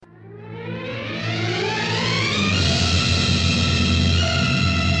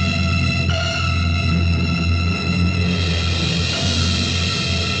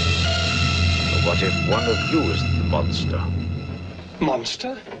one of you is the monster.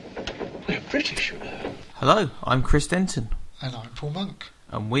 Monster? They're British, you know. Hello, I'm Chris Denton. And I'm Paul Monk.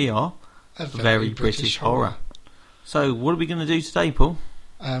 And we are A Very British Horror. So, what are we going to do today, Paul?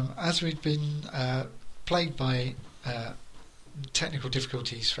 As we've been plagued by technical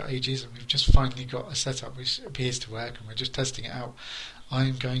difficulties for ages, and we've just finally got a setup which appears to work, and we're just testing it out,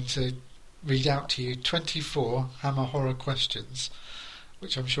 I'm going to read out to you 24 Hammer Horror questions,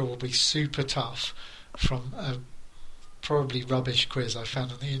 which I'm sure will be super tough, from a probably rubbish quiz I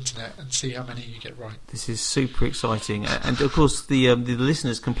found on the internet, and see how many you get right. This is super exciting, and of course the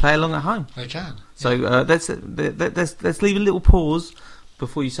listeners can play along at home. They can. So let's leave a little pause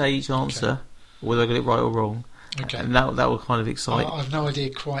before you say each answer, whether I got it right or wrong. Okay. And that will kind of excite. I've no idea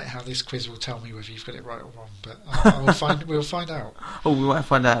quite how this quiz will tell me whether you've got it right or wrong, but we'll find out. Oh, we might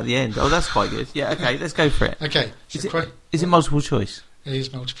find out at the end. Oh, that's quite good. Yeah, okay, let's go for it. Okay. Is it multiple choice? It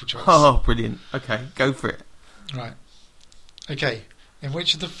is multiple choice. Oh, brilliant. Okay, go for it. Right. Okay. In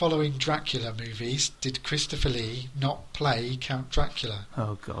which of the following Dracula movies did Christopher Lee not play Count Dracula?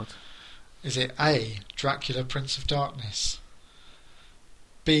 Oh, God. Is it A, Dracula Prince of Darkness?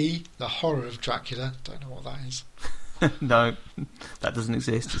 B, The Horror of Dracula? Don't know what that is. No, that doesn't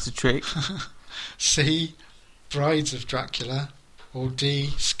exist. It's a trick. C, Brides of Dracula? Or D,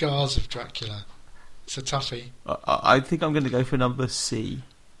 Scars of Dracula? It's a toughie. I think I'm going to go for number C.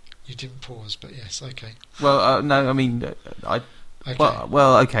 You didn't pause, but yes, okay. Well, no, I mean, Okay.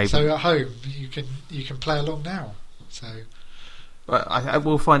 Well, okay. So at home, you can play along now. So I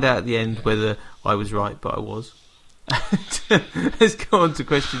will find out at the end whether I was right, but I was. Let's go on to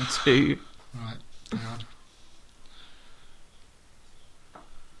question 2. Right, hang on.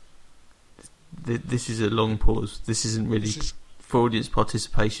 This is a long pause. This isn't really for audience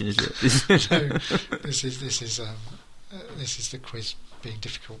participation, is it? No, this is the quiz being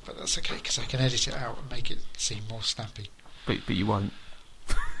difficult, but that's okay because I can edit it out and make it seem more snappy. But you won't.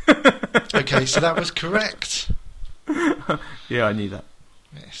 Okay, so that was correct. Yeah, I knew that.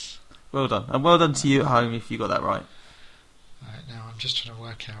 Yes. Well done, and well done to you at home if you got that right. Right, now I'm just trying to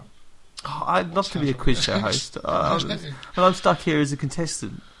work out. Oh, I'd love to be a quiz show host, and I'm stuck here as a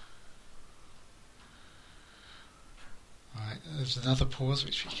contestant. Right, there's another pause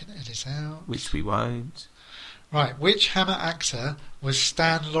which we can edit out. Which we won't. Right, which Hammer actor was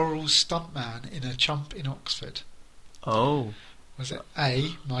Stan Laurel's stuntman in A Chump in Oxford? Oh. Was it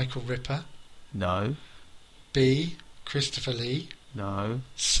A, Michael Ripper? No. B, Christopher Lee? No.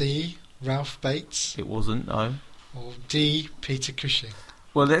 C, Ralph Bates? It wasn't, no. Or D, Peter Cushing?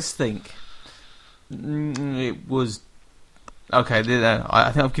 Well, let's think. It was... Okay,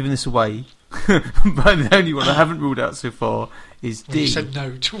 I think I've given this away. But the only one I haven't ruled out so far is D. You said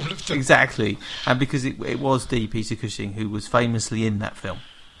no to all of them. Exactly. And because it was D, Peter Cushing, who was famously in that film.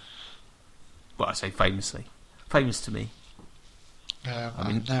 Well, I say famously. Famous to me. I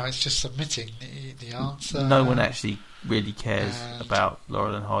mean, now it's just submitting the answer. No one actually really cares about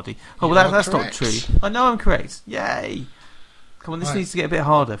Laurel and Hardy. Oh, well, that's not true. I know I'm correct. Yay! Come on, this needs to get a bit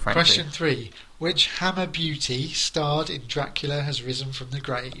harder, frankly. Question 3. Which Hammer beauty starred in Dracula Has Risen from the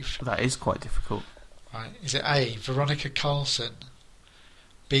Grave? That is quite difficult. Right. Is it A, Veronica Carlson?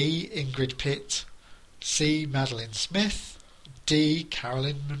 B, Ingrid Pitt? C, Madeline Smith? D,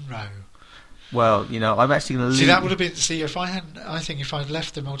 Carolyn Monroe? Well, I'm actually going to See, that would have been... See, I think if I'd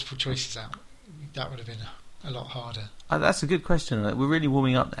left the multiple choices out, that would have been a lot harder. That's a good question. We're really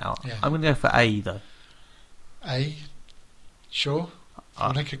warming up now. Yeah. I'm going to go for A, though. A? Sure?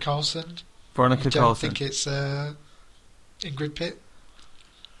 Veronica Carlson? Veronica You don't Carlson. think it's Ingrid Pitt?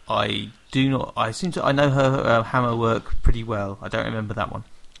 I do not... I know her Hammer work pretty well. I don't remember that one.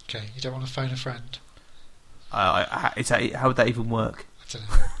 Okay, you don't want to phone a friend? How would that even work? I don't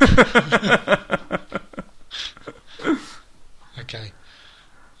know. Okay.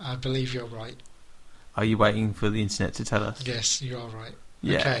 I believe you're right. Are you waiting for the internet to tell us? Yes, you are right.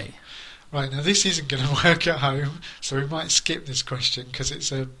 Yay. Okay. Right, now this isn't going to work at home, so we might skip this question because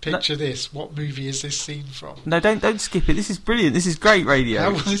it's a picture this. What movie is this scene from? No, don't skip it. This is brilliant. This is great radio.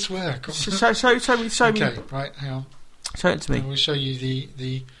 How will this work? Show me. Okay, right, hang on. Show it to me. And we'll show you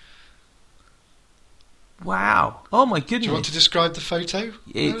the... Wow. Oh my goodness. Do you want to describe the photo?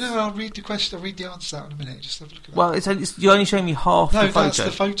 No, I'll read the question. I'll read the answer out in a minute. Just have a look at that. Well, you're only showing me half the photo. No, that's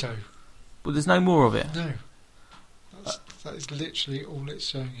the photo. Well, there's no more of it. No. That is literally all it's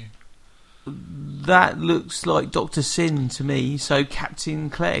showing you. That looks like Dr. Sin to me, so Captain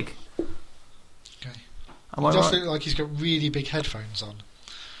Clegg. Okay. Am It I does right? look like he's got really big headphones on.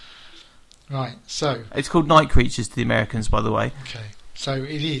 Right, so... It's called Night Creatures to the Americans, by the way. Okay, so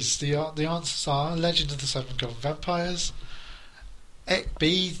it is. The answers are Legend of the Seven Golden Vampires,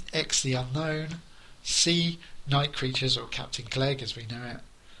 B, X the Unknown, C. Night Creatures or Captain Clegg as we know it,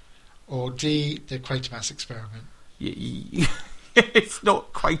 or D. The Quatermass Experiment? It's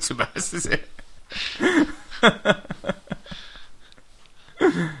not Quatermass, is it?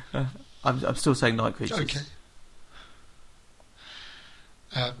 I'm still saying Night Creatures. Okay.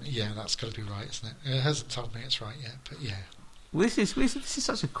 Yeah, that's got to be right, isn't it? It hasn't told me it's right yet, but yeah. Well, this is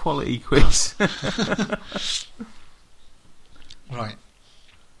such a quality quiz. Right.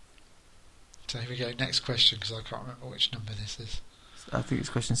 So here we go. Next question, because I can't remember which number this is. I think it's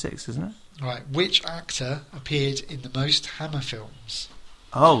question 6, isn't it? Right. Which actor appeared in the most Hammer films?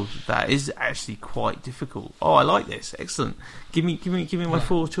 Oh, that is actually quite difficult. Oh, I like this. Excellent. Give me my Right.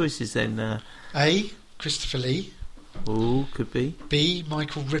 4 choices then. A. Christopher Lee. Oh, could be. B.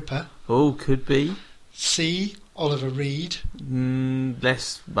 Michael Ripper. Oh, could be. C. Oliver Reed.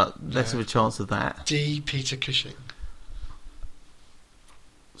 Less of a chance of that. D. Peter Cushing.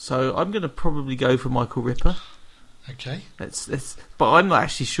 So I'm going to probably go for Michael Ripper. Okay. But I'm not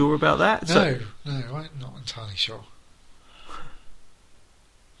actually sure about that. No, I'm not entirely sure.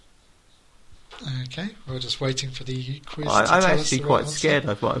 Okay, we're just waiting for the quiz to I'm tell us actually the right quite answer. scared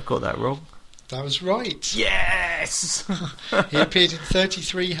I've got that wrong. That was right. Yes! He appeared in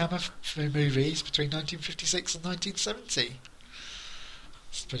 33 Hammer movies between 1956 and 1970.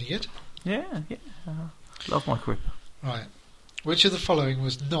 That's pretty good. Yeah. Love Michael Ripper. Right. Which of the following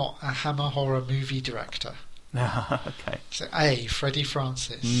was not a Hammer horror movie director? Okay. So A. Freddie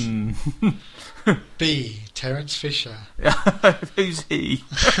Francis. Mm. B. Terence Fisher. Who's he?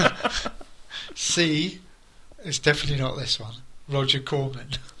 C. It's definitely not this one. Roger Corman.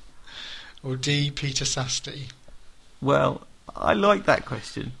 Or D. Peter Sasti. Well, I like that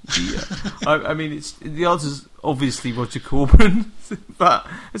question. I mean, the answer's obviously Roger Corman, but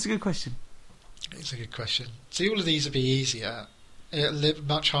it's a good question. It's a good question. See, all of these would be easier.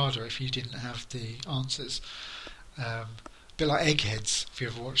 Much harder if you didn't have the answers. A bit like Eggheads, if you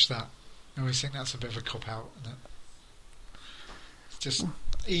ever watched that. I always think that's a bit of a cop-out. Isn't it? It's just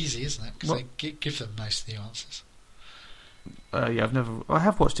easy, isn't it? Because they give them most of the answers. Yeah, I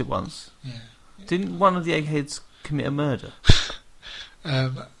have watched it once. Yeah. Didn't one of the eggheads commit a murder?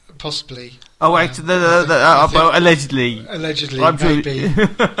 Possibly. Oh, wait, allegedly. Allegedly, I'm sure- maybe.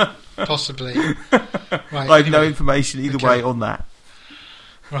 Possibly. Right, I have no anyway. information either Okay. way on that.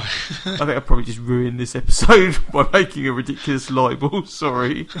 Right. I think I probably just ruined this episode by making a ridiculous libel.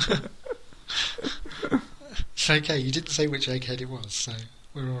 Sorry. It's okay, you didn't say which egghead it was, so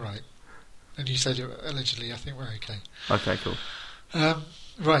we're alright. And you said it allegedly, I think we're okay. Okay, cool.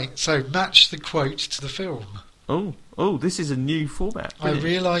 Right, so match the quote to the film. Oh, this is a new format. I Brilliant.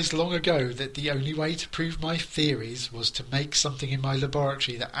 realised long ago that the only way to prove my theories was to make something in my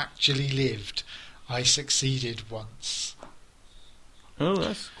laboratory that actually lived. I succeeded once. Oh,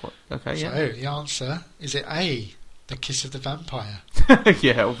 that's quite okay. So Yeah, the answer is it A, The Kiss of the Vampire,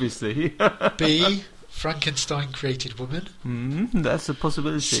 yeah, obviously. B, Frankenstein created woman, That's a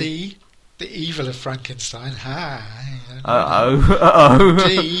possibility. C, The Evil of Frankenstein, D,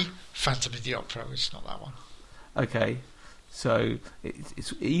 Phantom of the Opera, which is not that one. Okay, so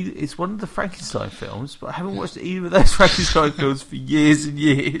it's one of the Frankenstein films, but I haven't watched either of those Frankenstein films for years and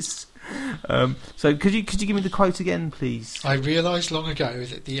years. So could you give me the quote again, please? I realised long ago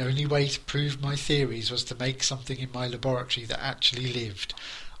that the only way to prove my theories was to make something in my laboratory that actually lived.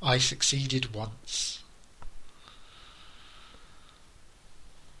 I succeeded once.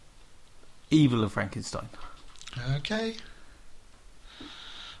 Evil of Frankenstein. Okay.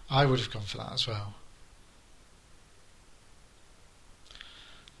 I would have gone for that as well.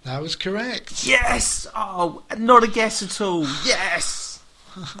 That was correct. Yes! Oh, not a guess at all. Yes!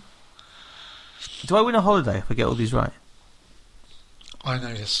 Do I win a holiday if I get all these right? I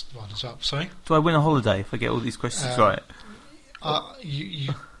know this one as well. Sorry? Do I win a holiday if I get all these questions right?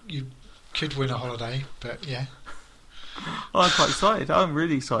 You could win a holiday, but yeah. Oh, I'm quite excited. I'm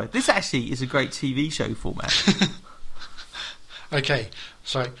really excited. This actually is a great TV show format. Okay,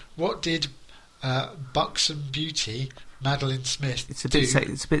 so what did Buxom Beauty Madeline Smith It's a do? bit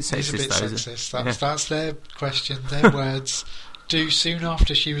sexist, It's a bit though, isn't it? sexist. That's their question, their words. Do soon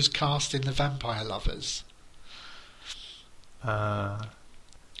after she was cast in The Vampire Lovers.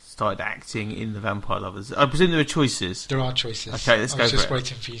 Started acting in The Vampire Lovers. I presume there are choices. There are choices. Okay, let's I go was for just it.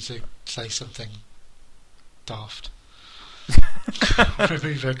 waiting for you to say something daft.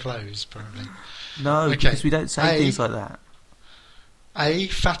 Remove her clothes, probably. No, Okay. because we don't say A. things like that. A.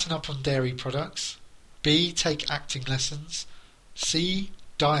 Fatten up on dairy products. B. Take acting lessons. C.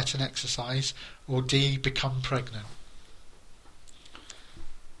 Diet and exercise. Or D. Become pregnant.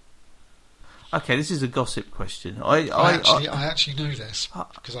 Okay, this is a gossip question. I actually know this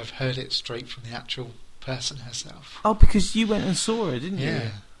because I've heard it straight from the actual person herself. Oh, because you went and saw her, didn't you?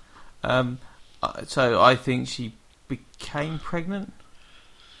 Yeah. So I think she became pregnant.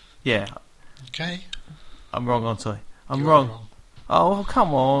 Yeah. Okay. I'm wrong, aren't I? I'm You are wrong. Oh,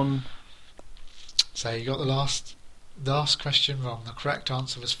 come on. So you got the last question wrong. The correct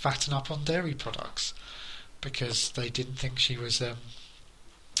answer was fatten up on dairy products because they didn't think she was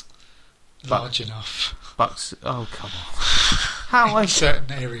large enough. Bucks. Oh, come on. How in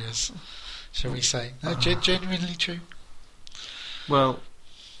certain areas, shall we say? No, genuinely true. Well,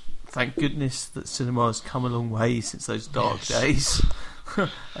 thank goodness that cinema has come a long way since those dark days.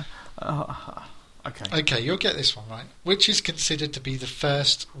 Okay, you'll get this one right. Which is considered to be the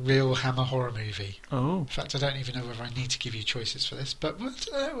first real Hammer horror movie? Oh. In fact, I don't even know whether I need to give you choices for this, but we'll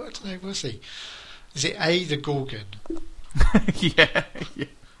see. Is it A, The Gorgon? Yeah.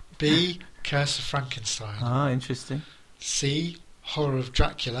 B, Curse of Frankenstein? Ah, interesting. C, Horror of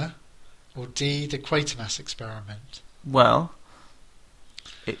Dracula? Or D, The Quatermass Experiment? Well,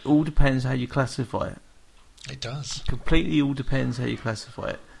 it all depends how you classify it. It does. Completely all depends how you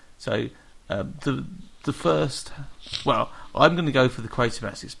classify it. So, the first... Well, I'm going to go for The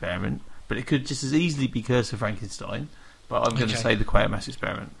Quatermass Experiment, but it could just as easily be Curse of Frankenstein, but I'm going to say The Quatermass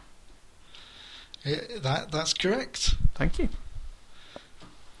Experiment. That's correct. Thank you.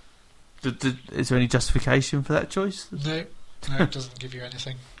 Is there any justification for that choice? No, it doesn't give you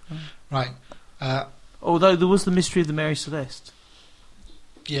anything. Right. Although there was the Mystery of the Mary Celeste.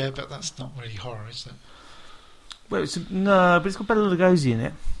 Yeah, but that's not really horror, is it? Well, but it's got Bela Lugosi in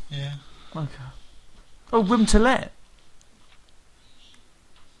it. Yeah. Okay. Oh, Room to Let.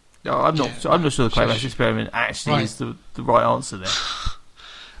 No, I'm not sure the Quatermass Experiment actually is the right answer there.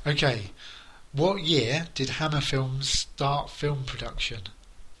 Okay. What year did Hammer Films start film production?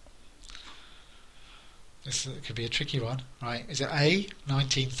 This could be a tricky one, right? Is it A,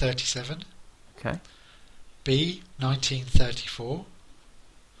 1937? Okay. B, 1934?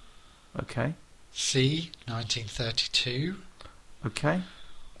 Okay. C, 1932? Okay.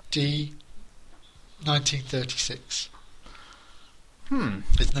 D, 1936?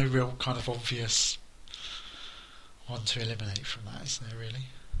 There's no real kind of obvious one to eliminate from that, is there really?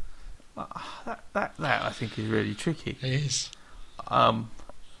 That I think is really tricky. It is.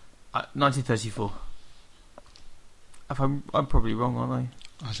 1934. I'm probably wrong, aren't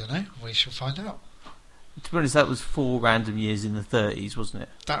I don't know. We shall find out. To be honest, that was 4 random years in the 30s, wasn't it?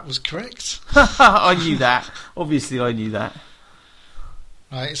 That was correct. I knew that. Obviously, I knew that.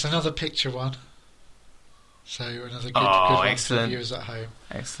 Right, it's another picture one. So another good one for the viewers at home.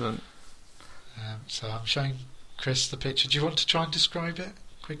 Excellent. So I'm showing Chris the picture. Do you want to try and describe it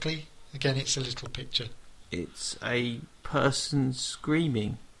quickly? Again, it's a little picture. It's a person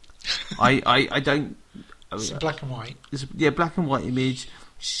screaming. I don't... It's black and white. It's black and white image.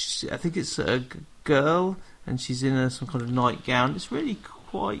 I think it's a girl, and she's in some kind of nightgown. It's really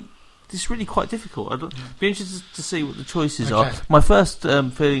quite difficult. I'd be interested to see what the choices are. My first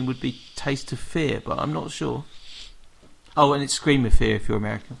feeling would be Taste of Fear, but I'm not sure. Oh, and it's Scream of Fear if you're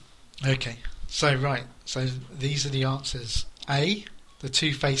American. Okay, so these are the answers. A, The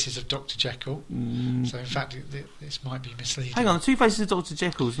Two Faces of Dr. Jekyll. So in fact, this might be misleading. Hang on, The Two Faces of Dr.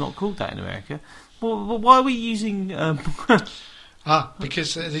 Jekyll is not called that in America. Well, why are we using...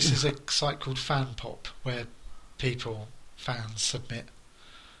 because this is a site called FanPop, where fans submit.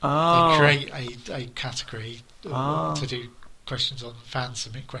 They create a category to do questions on. Fans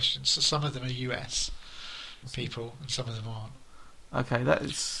submit questions. So some of them are US people, and some of them aren't. Okay,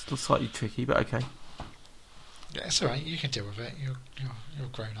 that's slightly tricky, but okay. Yeah, it's all right. You can deal with it. You're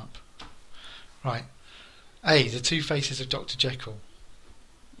grown up. Right. A, The Two Faces of Dr. Jekyll.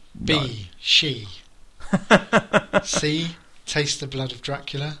 B, She. C, Taste the Blood of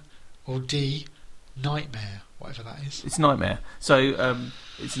Dracula. Or D, Nightmare, whatever that is. It's Nightmare. So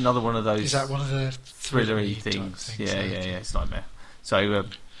it's another one of those. Is that one of the thrillery things? Yeah, it's Nightmare. So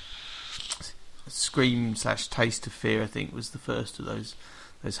Scream / Taste of Fear, I think, was the first of those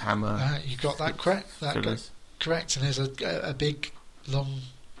Hammer. You got that correct. Correct, and there's a big long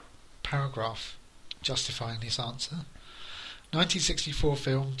paragraph justifying this answer. 1964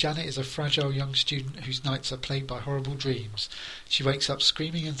 film. Janet is a fragile young student whose nights are plagued by horrible dreams. She wakes up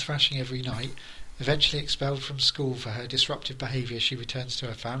screaming and thrashing every night. Eventually expelled from school for her disruptive behaviour, she returns to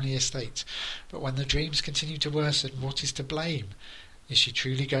her family estate. But when the dreams continue to worsen, what is to blame? Is she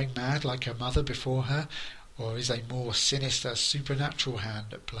truly going mad like her mother before her, or is a more sinister supernatural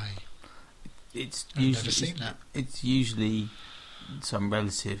hand at play? I've never seen that. It's usually some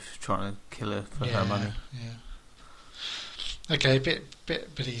relative trying to kill her for her money. Yeah. Okay, a bit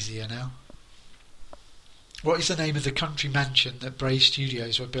easier now. What is the name of the country mansion that Bray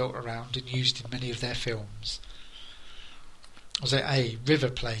Studios were built around and used in many of their films? Was it A, River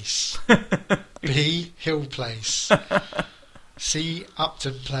Place, B, Hill Place, C,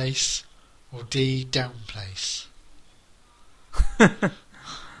 Upton Place, or D, Down Place? I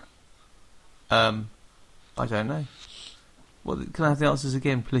don't know. Can I have the answers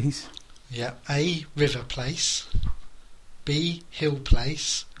again, please? Yeah, A, River Place, B, Hill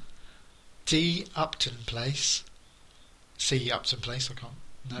Place, D, Upton Place, C, Upton Place, I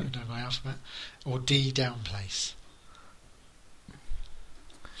can't know my alphabet, or D, Down Place.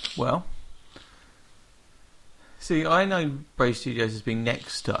 Well, see, I know Bray Studios as being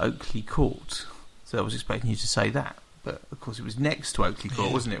next to Oakley Court, so I was expecting you to say that, but of course it was next to Oakley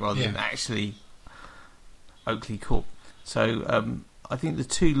Court, wasn't it, rather than actually Oakley Court. So I think the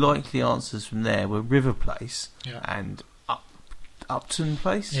two likely answers from there were River Place and Upton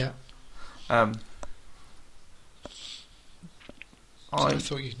Place. Yeah. I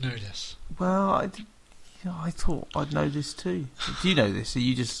thought you'd know this. Well, I thought I'd know this too. Do you know this? Are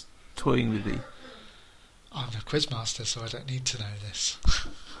you just toying with me? I'm a quizmaster, so I don't need to know this.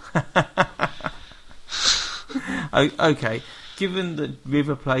 Okay. Given that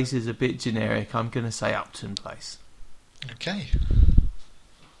River Place is a bit generic, I'm going to say Upton Place. Okay.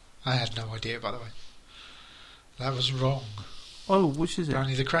 I had no idea, by the way. That was wrong. Oh, which is it?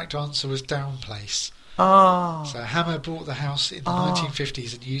 Apparently the correct answer was Down Place. Ah. So Hammer bought the house in the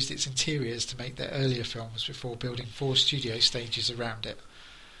 1950s and used its interiors to make their earlier films before building 4 studio stages around it.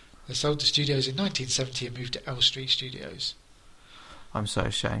 They sold the studios in 1970 and moved to Elstree Studios. I'm so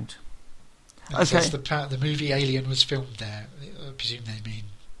ashamed. And it says the movie Alien was filmed there. I presume they mean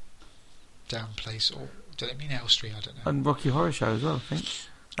Down Place, or do they mean Elstree? I don't know. And Rocky Horror Show as well, I think.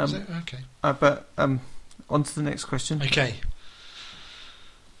 Is it? Okay. But on to the next question. Okay.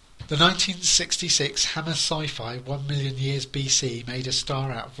 The 1966 Hammer Sci-Fi 1 Million Years BC made a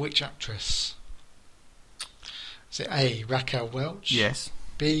star out of which actress? Is it A, Raquel Welch? Yes.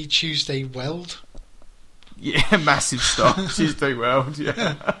 B, Tuesday Weld? Yeah, massive star. Tuesday Weld,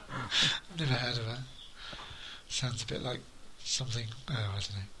 yeah. I've never heard of her. Sounds a bit like something, I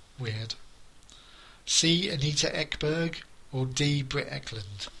don't know, weird. C, Anita Ekberg, or D, Britt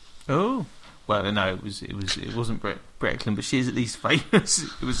Eklund? Oh. Well, no, it wasn't Britt Eklund, but she is at least famous.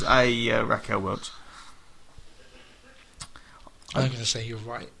 It was Raquel Welch. I'm going to say you're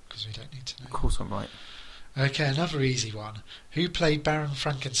right, because we don't need to know. Of course I'm right. Okay, another easy one. Who played Baron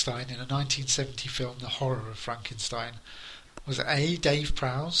Frankenstein in a 1970 film, The Horror of Frankenstein? Was it A, Dave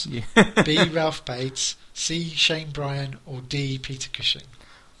Prowse, B, Ralph Bates, C, Shane Bryan, or D, Peter Cushing?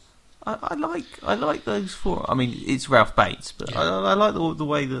 I like those 4. I mean, it's Ralph Bates, but I like the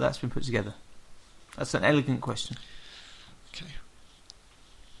way that's been put together. That's an elegant question. Okay.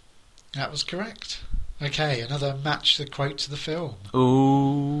 That was correct. Okay, another match the quote to the film.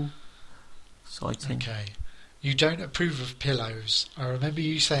 Ooh. Exciting. Okay. You don't approve of pillows. I remember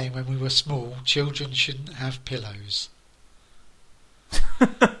you saying when we were small, children shouldn't have pillows.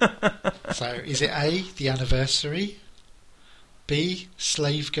 So, is it A, The Anniversary? B,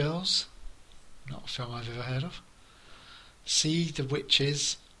 Slave Girls? Not a film I've ever heard of. C, The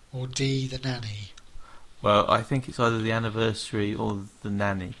Witches? Or D, The Nanny? Well, I think it's either The Anniversary or The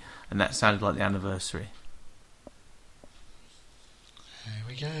Nanny, and that sounded like The Anniversary. There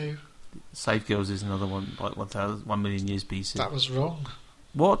we go. Slave Girls is another one, like 1 million years BC. That was wrong.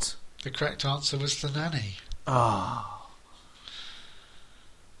 What? The correct answer was The Nanny. Ah.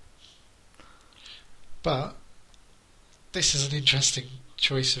 But this is an interesting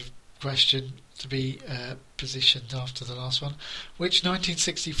choice of question to be positioned after the last one. Which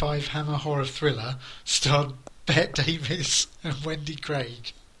 1965 Hammer horror thriller starred Bette Davis and Wendy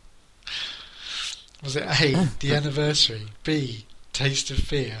Craig? Was it A, The Anniversary, B, Taste of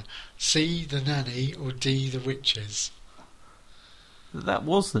Fear, C, The Nanny, or D, The Witches? That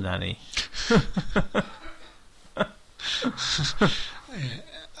was The Nanny. Yeah,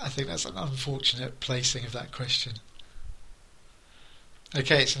 I think that's an unfortunate placing of that question.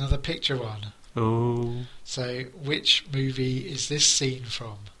 Okay, it's another picture one. Oh. So, which movie is this scene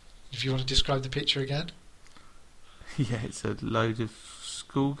from? If you want to describe the picture again. Yeah, it's a load of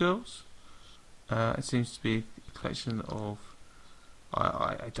schoolgirls. It seems to be a collection of...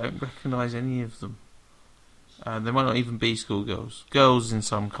 I don't recognise any of them. They might not even be schoolgirls. Girls in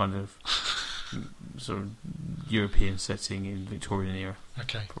some kind of sort of European setting in Victorian era.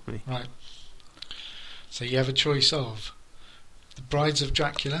 Okay, probably. Right. So you have a choice of The Brides of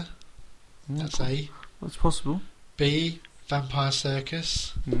Dracula. That's A. That's possible. B, Vampire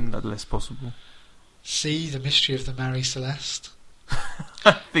Circus. That's less possible. C, The Mystery of the Mary Celeste.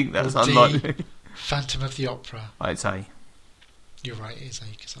 I think that's unlikely. Phantom of the Opera. It's A. You're right, it is A.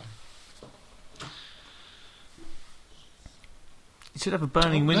 It should have a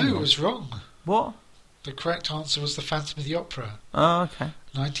burning window. No, it was wrong. What? The correct answer was The Phantom of the Opera. Oh, okay.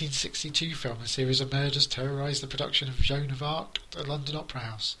 1962 film. A series of murders terrorised the production of Joan of Arc at the London Opera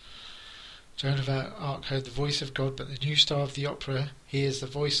House. Joan of Arc heard the voice of God, but the new star of the opera hears the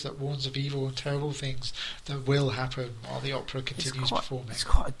voice that warns of evil and terrible things that will happen while the opera continues performing. It's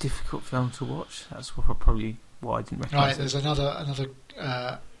quite a difficult film to watch. That's probably why I didn't recognise Right, there's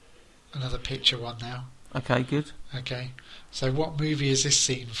another picture one now. Okay, good. Okay, so what movie is this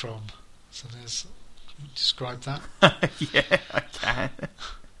scene from? So describe that. Yeah, I can.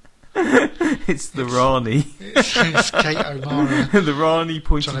 It's the Rani. It's Kate O'Mara. The Rani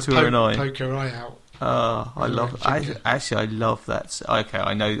pointing trying to her eye. poke her eye out. Oh, I love. I love that. Okay,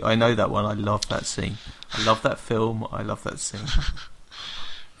 I know that one. I love that scene. I love that film. I love that scene.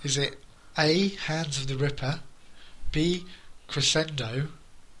 Is it A, Hands of the Ripper, B, Crescendo,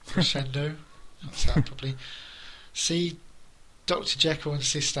 that's that probably, C, Dr. Jekyll and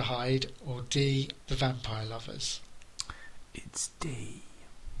Sister Hyde, or D, The Vampire Lovers? It's D.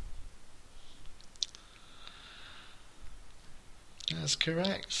 That's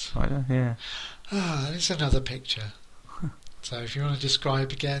correct. I know, yeah. It's another picture. So if you want to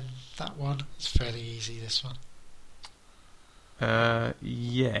describe again that one, it's fairly easy, this one.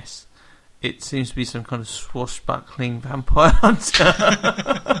 Yes. It seems to be some kind of swashbuckling vampire hunter.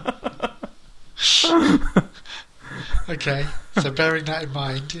 Okay, so bearing that in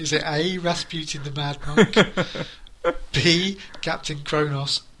mind, is it A, Rasputin the Mad Monk, B, Captain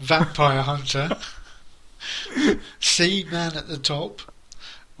Kronos, Vampire Hunter, C, Man at the Top,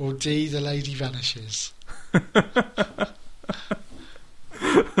 or D, The Lady Vanishes?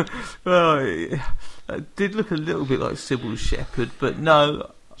 Well, it did look a little bit like Sybil Shepherd, but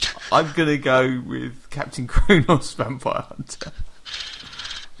no, I'm going to go with Captain Kronos, Vampire Hunter.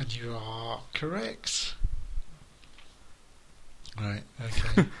 And you are correct. Right,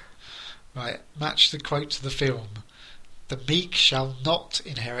 okay. Right, match the quote to the film. The meek shall not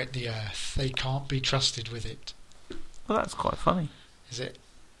inherit the earth. They can't be trusted with it. Well, that's quite funny. Is it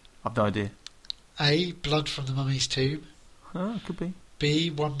I've no idea. A, Blood from the Mummy's Tomb, Oh, it could be. B,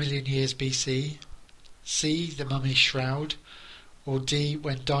 1 million years BC, C, The Mummy's Shroud, or D,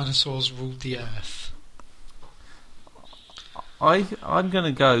 When Dinosaurs Ruled the Earth? I'm going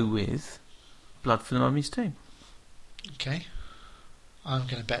to go with Blood for the Mummy's Tomb. Okay. I'm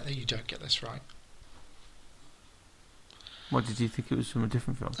going to bet that you don't get this right. What did you think it was from a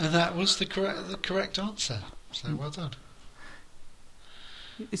different film? And that was the correct answer. So well done.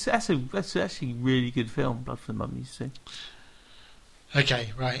 That's actually a really good film, Blood for the Mummy's Tomb.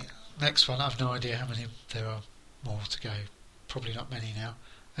 Okay, right. Next one. I've no idea how many there are more to go. Probably not many now.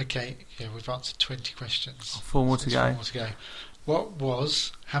 Okay, yeah, we've answered 20 questions. 4 more to go. 4 more to go. What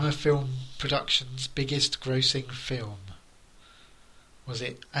was Hammer Film Productions' biggest grossing film? Was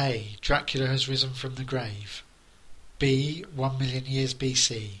it A, Dracula Has Risen from the Grave, B, 1 million years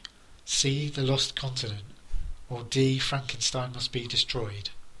BC, C, The Lost Continent, or D, Frankenstein Must Be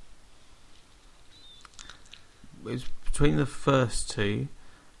Destroyed? It's between the first two.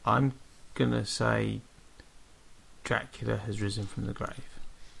 I'm going to say Dracula Has Risen from the Grave.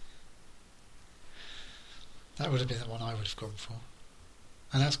 That would have been the one I would have gone for.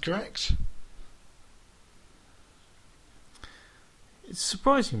 And that's correct. It's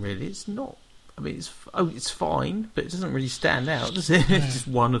surprising, really. It's not. I mean, it's fine, but it doesn't really stand out, does it? No. It's just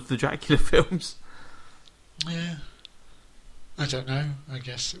one of the Dracula films. Yeah. I don't know. I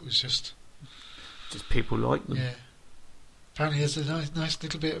guess it was just people like them. Yeah. Apparently there's a nice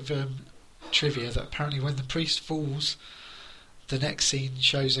little bit of trivia that apparently when the priest falls, the next scene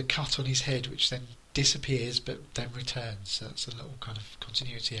shows a cut on his head which then disappears but then returns. So that's a little kind of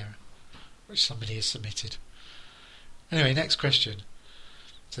continuity error which somebody has submitted. Anyway, next question.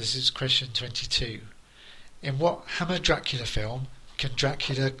 So this is question 22. In what Hammer Dracula film can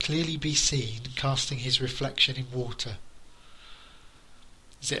Dracula clearly be seen casting his reflection in water?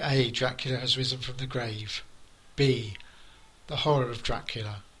 Is it A, Dracula Has Risen from the Grave, B, The Horror of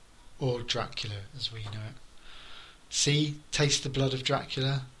Dracula, or Dracula as we know it, C, Taste the Blood of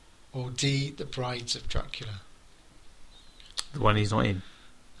Dracula, or D, The Brides of Dracula? The one he's not in.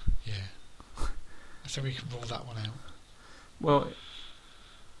 Yeah. I think we can rule that one out. Well,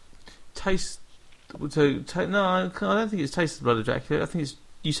 no, I don't think it's Taste the Blood of Dracula. I think it's,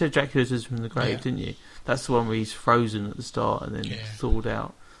 you said Dracula's Risen from the Grave, Yeah. didn't you? That's the one where he's frozen at the start and then thawed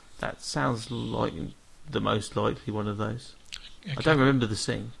out. That sounds like the most likely one of those. Okay. I don't remember the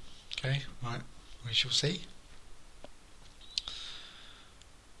scene. Okay, right. We shall see.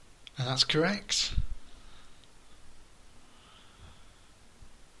 And that's correct.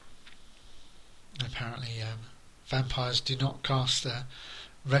 Apparently, vampires do not cast a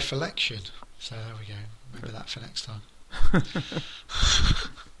reflection. So there we go. Remember that for next time.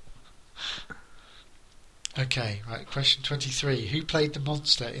 Okay, right. Question 23. Who played the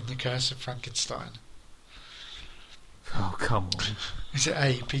monster in The Curse of Frankenstein? Oh, come on. Is it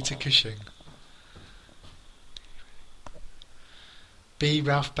A, Peter Cushing, B,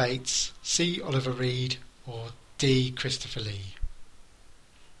 Ralph Bates, C, Oliver Reed, or D, Christopher Lee?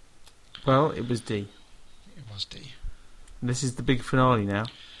 Well, it was D. It was D. And this is the big finale now.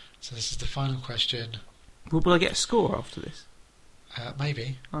 So this is the final question. Well, will I get a score after this?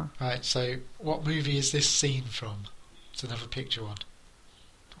 Maybe. Oh. Right, so what movie is this scene from? It's another picture one.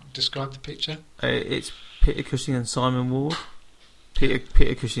 Describe the picture. It's Peter Cushing and Simon Ward. Peter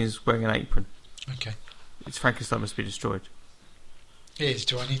Cushing is wearing an apron. Okay. It's Frankenstein Must Be Destroyed. It is.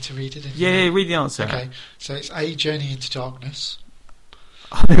 Do I need to read it? Yeah, read the answer. Okay, so it's A, Journey into Darkness.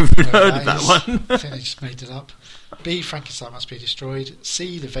 I've never even heard of that that is- one. I think they just made it up. B, Frankenstein Must Be Destroyed.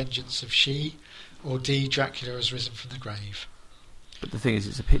 C, The Vengeance of She. Or D, Dracula Has Risen from the Grave. But the thing is,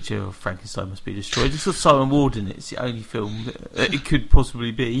 it's a picture of Frankenstein Must Be Destroyed. It's got Simon Ward in it. It's the only film that it could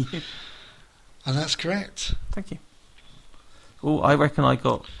possibly be. And that's correct. Thank you. Oh, I reckon I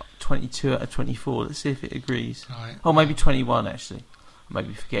got 22 out of 24. Let's see if it agrees. Right. Oh, maybe 21 actually. I might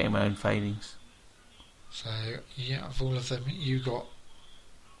be forgetting my own failings. So, yeah, of all of them, you got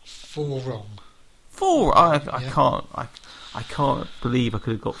 4 wrong. 4. I Yeah. can't. I can't believe I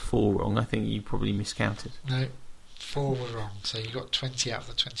could have got 4 wrong. I think you probably miscounted. No, 4 were wrong. So you got 20 out of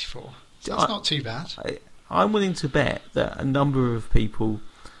the 24. So that's not too bad. I'm willing to bet that a number of people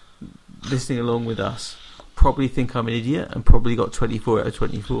listening along with us probably think I'm an idiot and probably got 24 out of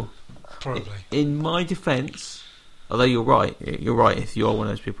 24. Probably. In my defence, although you're right if you are one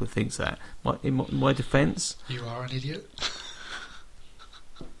of those people who thinks that. In my defence, You are an idiot.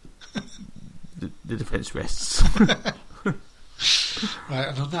 the defence rests. Right,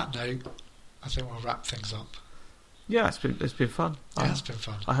 and on that note, I think we'll wrap things up. Yeah, it's been fun. Yeah, it's been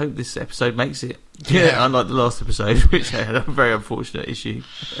fun. I hope this episode makes it. Yeah. Unlike the last episode, which had a very unfortunate issue.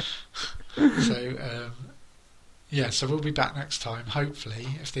 So, so we'll be back next time, hopefully,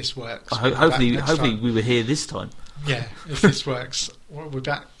 if this works. Hopefully we were here this time. Yeah, if this works, we'll be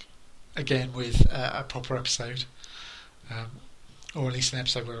back again with a proper episode. Or at least an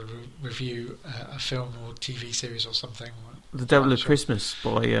episode where we'll review a film or TV series or something. The Devil I'm of sure. Christmas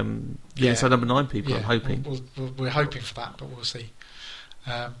by Yeah. Inside Number 9 people, Yeah, I'm hoping. we're hoping for that, but we'll see.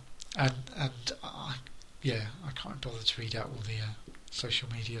 And I can't bother to read out all the social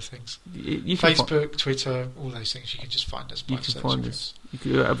media things. You can Facebook, Twitter, all those things. You can just find us. You by can searching find for us. You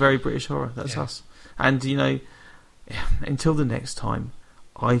can, a very British horror. That's Yeah. us. And until the next time,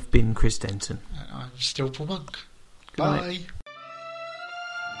 I've been Chris Denton. I'm still Paul Monk. Good night. Bye.